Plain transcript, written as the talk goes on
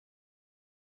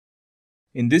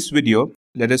In this video,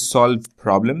 let us solve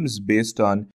problems based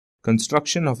on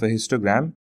construction of a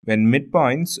histogram when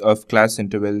midpoints of class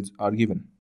intervals are given.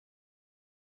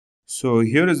 So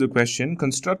here is the question.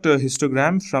 Construct a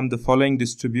histogram from the following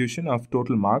distribution of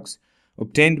total marks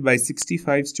obtained by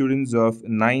 65 students of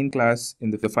 9 class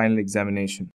in the final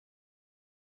examination.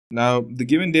 Now, the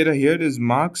given data here is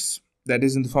marks that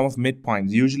is in the form of midpoints.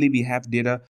 Usually we have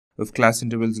data of class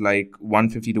intervals like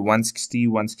 150 to 160,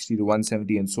 160 to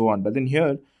 170 and so on. But then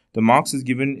here, the marks is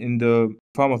given in the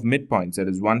form of midpoints. That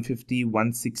is 150,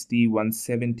 160,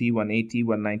 170, 180,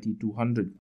 190,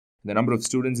 200. The number of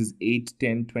students is 8,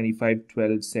 10, 25,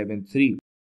 12, 7, 3.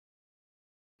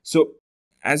 So,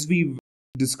 as we've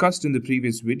discussed in the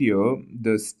previous video,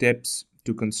 the steps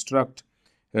to construct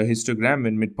a histogram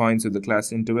when midpoints of the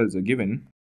class intervals are given.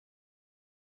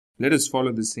 Let us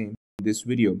follow the same in this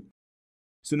video.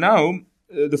 So now,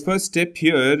 the first step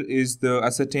here is the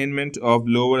ascertainment of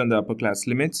lower and the upper class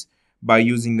limits by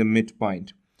using the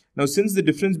midpoint. Now, since the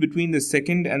difference between the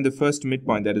second and the first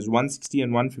midpoint, that is 160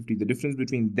 and 150, the difference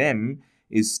between them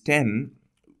is 10,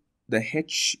 the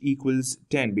h equals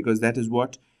 10 because that is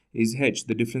what is h,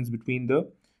 the difference between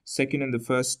the second and the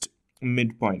first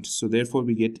midpoint. So therefore,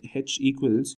 we get h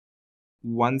equals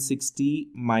 160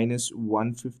 minus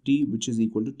 150, which is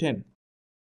equal to 10.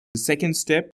 The second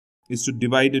step is to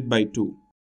divide it by 2.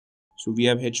 So we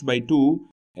have h by 2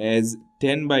 as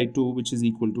 10 by 2, which is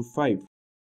equal to 5.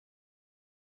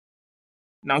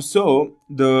 Now, so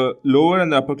the lower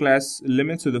and the upper class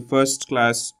limits of the first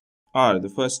class are, the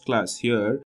first class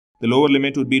here, the lower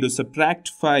limit would be to subtract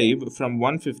 5 from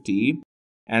 150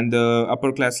 and the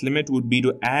upper class limit would be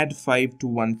to add 5 to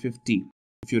 150.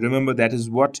 If you remember, that is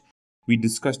what we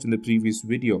discussed in the previous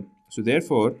video. So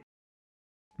therefore,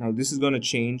 now this is going to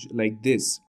change like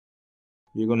this.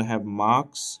 We're going to have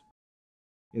marks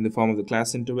in the form of the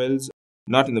class intervals,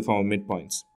 not in the form of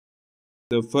midpoints.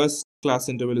 The first class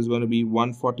interval is going to be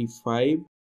 145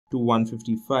 to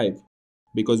 155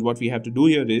 because what we have to do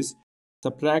here is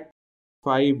subtract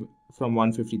 5 from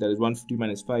 150, that is 150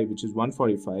 minus 5, which is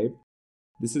 145.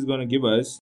 This is going to give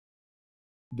us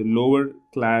the lower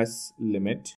class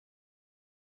limit,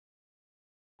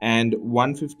 and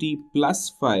 150 plus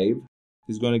 5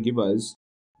 is going to give us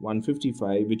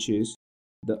 155, which is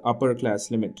the upper class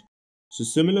limit. So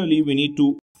similarly, we need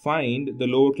to find the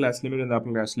lower class limit and the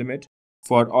upper class limit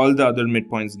for all the other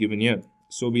midpoints given here.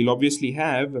 So we'll obviously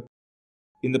have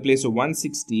in the place of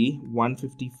 160,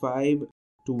 155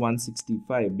 to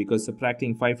 165 because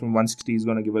subtracting 5 from 160 is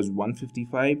going to give us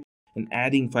 155 and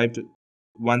adding 5 to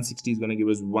 160 is going to give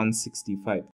us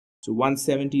 165. So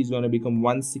 170 is going to become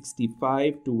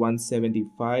 165 to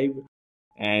 175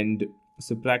 and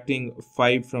subtracting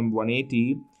 5 from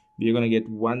 180 we are going to get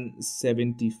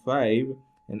 175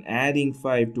 and adding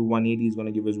 5 to 180 is going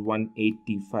to give us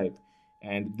 185.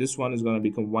 And this one is going to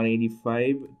become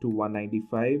 185 to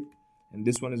 195 and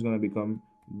this one is going to become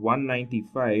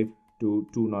 195 to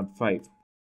 205.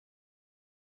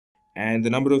 And the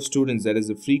number of students, that is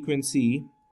the frequency,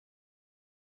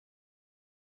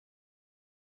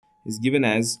 is given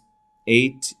as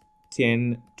 8,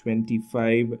 10,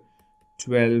 25,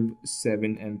 12,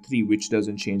 7 and 3, which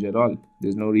doesn't change at all.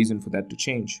 There's no reason for that to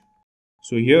change.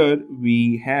 So here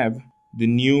we have the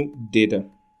new data.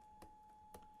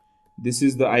 This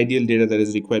is the ideal data that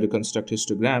is required to construct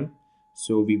histogram.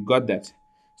 So we've got that.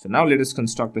 So now let us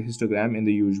construct the histogram in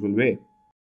the usual way.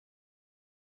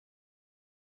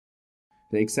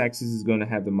 The x-axis is going to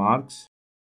have the marks.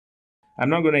 I'm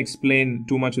not going to explain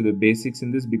too much of the basics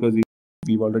in this because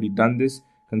we've already done this,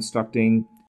 constructing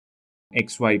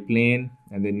xy plane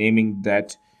and then naming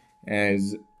that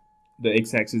as the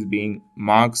x-axis being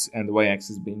marks and the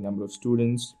y-axis being number of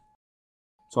students.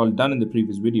 It's all done in the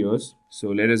previous videos. So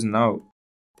let us now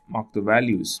mark the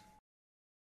values.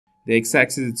 The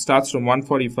x-axis, it starts from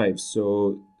 145.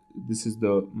 So this is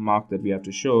the mark that we have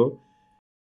to show.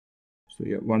 So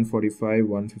yeah, 145,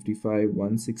 155,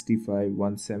 165,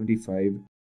 175,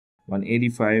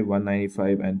 185,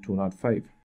 195 and 205.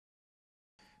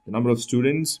 The number of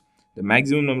students, the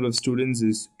maximum number of students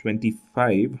is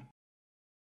 25.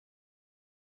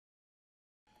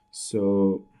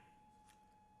 So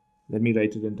let me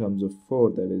write it in terms of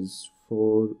 4. That is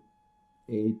 4,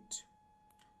 8,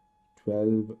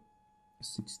 12,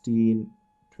 16,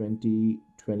 20,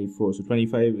 24. So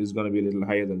 25 is going to be a little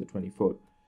higher than the 24.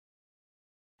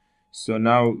 So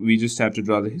now we just have to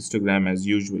draw the histogram as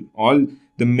usual. All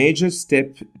the major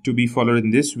step to be followed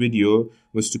in this video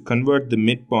was to convert the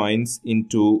midpoints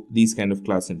into these kind of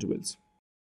class intervals.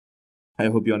 I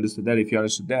hope you understood that. If you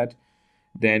understood that,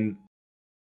 then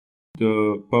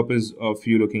the purpose of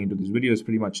you looking into this video is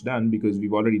pretty much done, because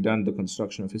we've already done the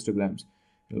construction of histograms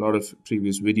in a lot of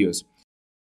previous videos.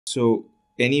 So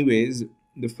anyways,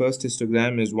 the first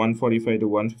histogram is 145 to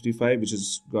 155, which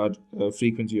has got a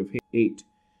frequency of 8.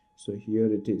 So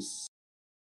here it is.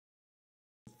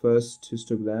 First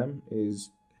histogram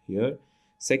is here.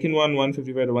 Second one,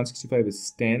 155 to 165,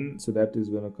 is 10. So that is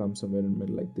going to come somewhere in the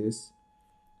middle like this.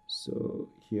 So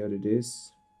here it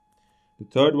is. The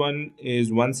third one is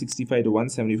 165 to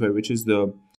 175, which is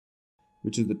the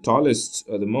tallest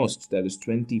or the most, that is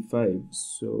 25.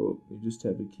 So you just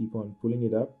have to keep on pulling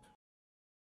it up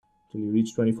till you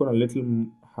reach 24, a little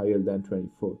higher than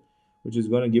 24, which is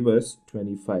going to give us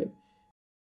 25.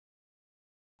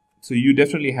 So you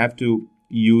definitely have to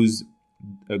use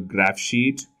a graph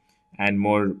sheet and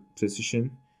more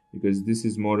precision, because this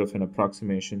is more of an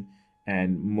approximation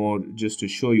and more just to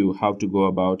show you how to go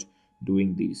about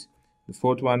doing these. The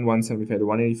fourth one, 175 to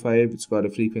 185, it's got a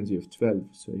frequency of 12.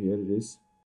 So here it is.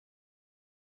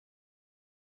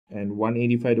 And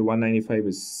 185 to 195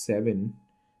 is 7,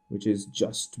 which is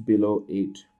just below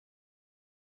 8.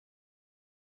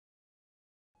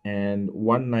 And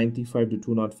 195 to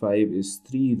 205 is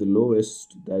 3, the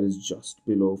lowest, that is just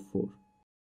below 4.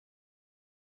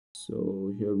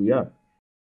 So here we are.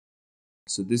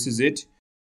 So this is it.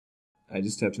 I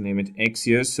just have to name it X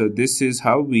here. So this is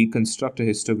how we construct a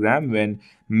histogram when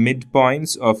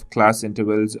midpoints of class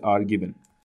intervals are given.